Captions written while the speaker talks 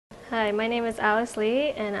Hi, my name is Alice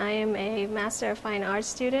Lee, and I am a Master of Fine Arts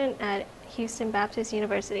student at Houston Baptist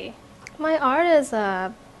University. My art is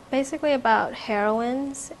basically about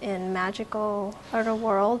heroines in magical other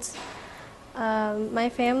worlds. My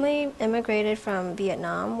family immigrated from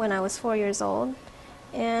Vietnam when I was 4 years old,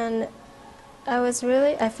 and I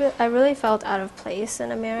really felt out of place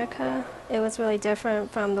in America. It was really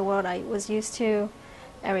different from the world I was used to.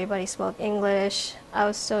 Everybody spoke English. I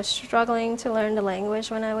was still struggling to learn the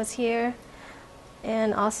language when I was here,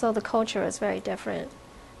 and also the culture was very different.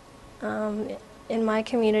 In my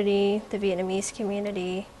community, the Vietnamese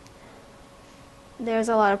community, there's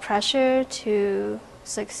a lot of pressure to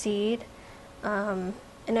succeed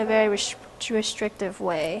in a very restrictive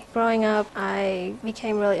way. Growing up, I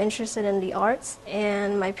became really interested in the arts,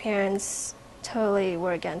 and my parents totally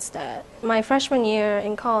were against that. My freshman year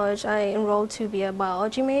in college, I enrolled to be a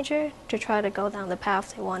biology major to try to go down the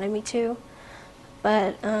path they wanted me to,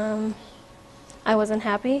 but I wasn't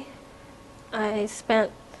happy. I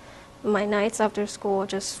spent my nights after school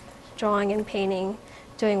just drawing and painting,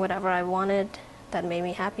 doing whatever I wanted that made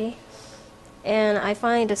me happy. And I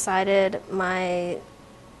finally decided my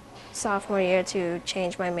sophomore year to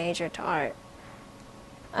change my major to art.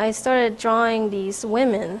 I started drawing these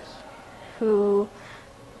women who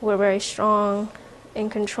were very strong, in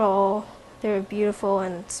control. They were beautiful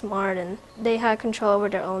and smart, and they had control over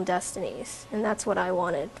their own destinies. And that's what I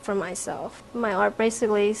wanted for myself. My art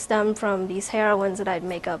basically stemmed from these heroines that I'd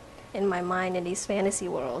make up in my mind in these fantasy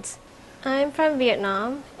worlds. I'm from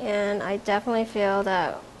Vietnam, and I definitely feel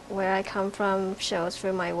that where I come from shows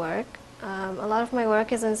through my work. A lot of my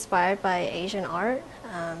work is inspired by Asian art,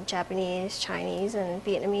 Japanese, Chinese, and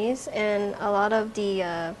Vietnamese, and a lot of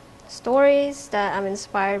the stories that I'm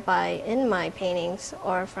inspired by in my paintings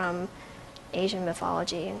are from Asian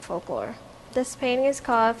mythology and folklore. This painting is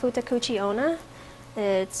called Futakuchi Onna.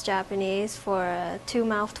 It's Japanese for a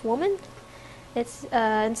two-mouthed woman. It's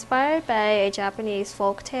inspired by a Japanese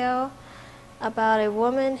folk tale about a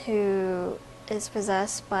woman who is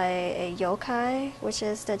possessed by a yokai, which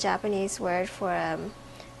is the Japanese word for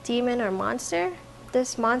demon or monster.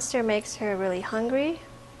 This monster makes her really hungry,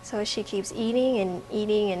 so she keeps eating and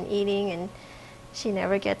eating and eating, and she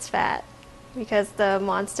never gets fat because the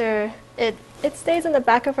monster, it stays in the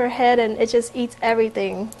back of her head and it just eats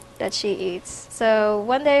everything that she eats. So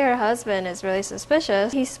one day her husband is really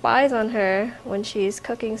suspicious. He spies on her when she's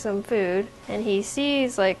cooking some food, and he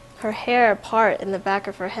sees like her hair part in the back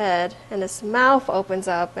of her head, and his mouth opens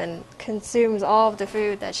up and consumes all of the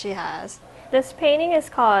food that she has. This painting is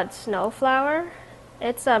called Snowflower.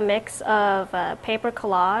 It's a mix of paper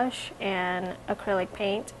collage and acrylic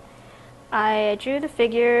paint. I drew the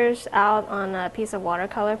figures out on a piece of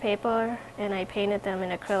watercolor paper, and I painted them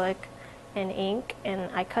in acrylic and ink, and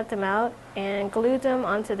I cut them out and glued them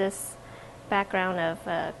onto this background of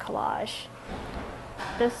collage.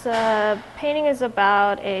 This painting is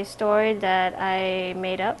about a story that I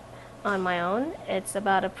made up on my own. It's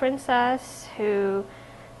about a princess who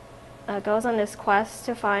goes on this quest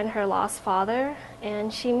to find her lost father,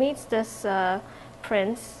 and she meets this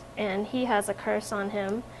prince, and he has a curse on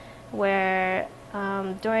him where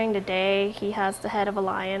during the day he has the head of a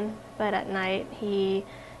lion, but at night he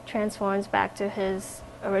transforms back to his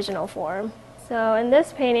original form. So in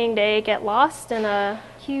this painting, they get lost in a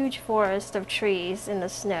huge forest of trees in the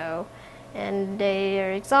snow, and they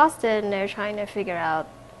are exhausted and they're trying to figure out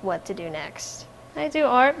what to do next. I do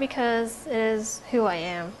art because it is who I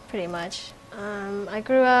am, pretty much. I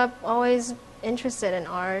grew up always interested in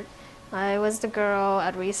art. I was the girl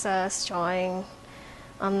at recess drawing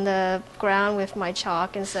on the ground with my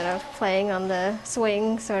chalk instead of playing on the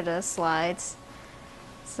swings or the slides.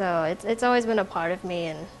 So it's always been a part of me,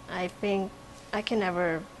 and I think I can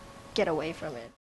never get away from it.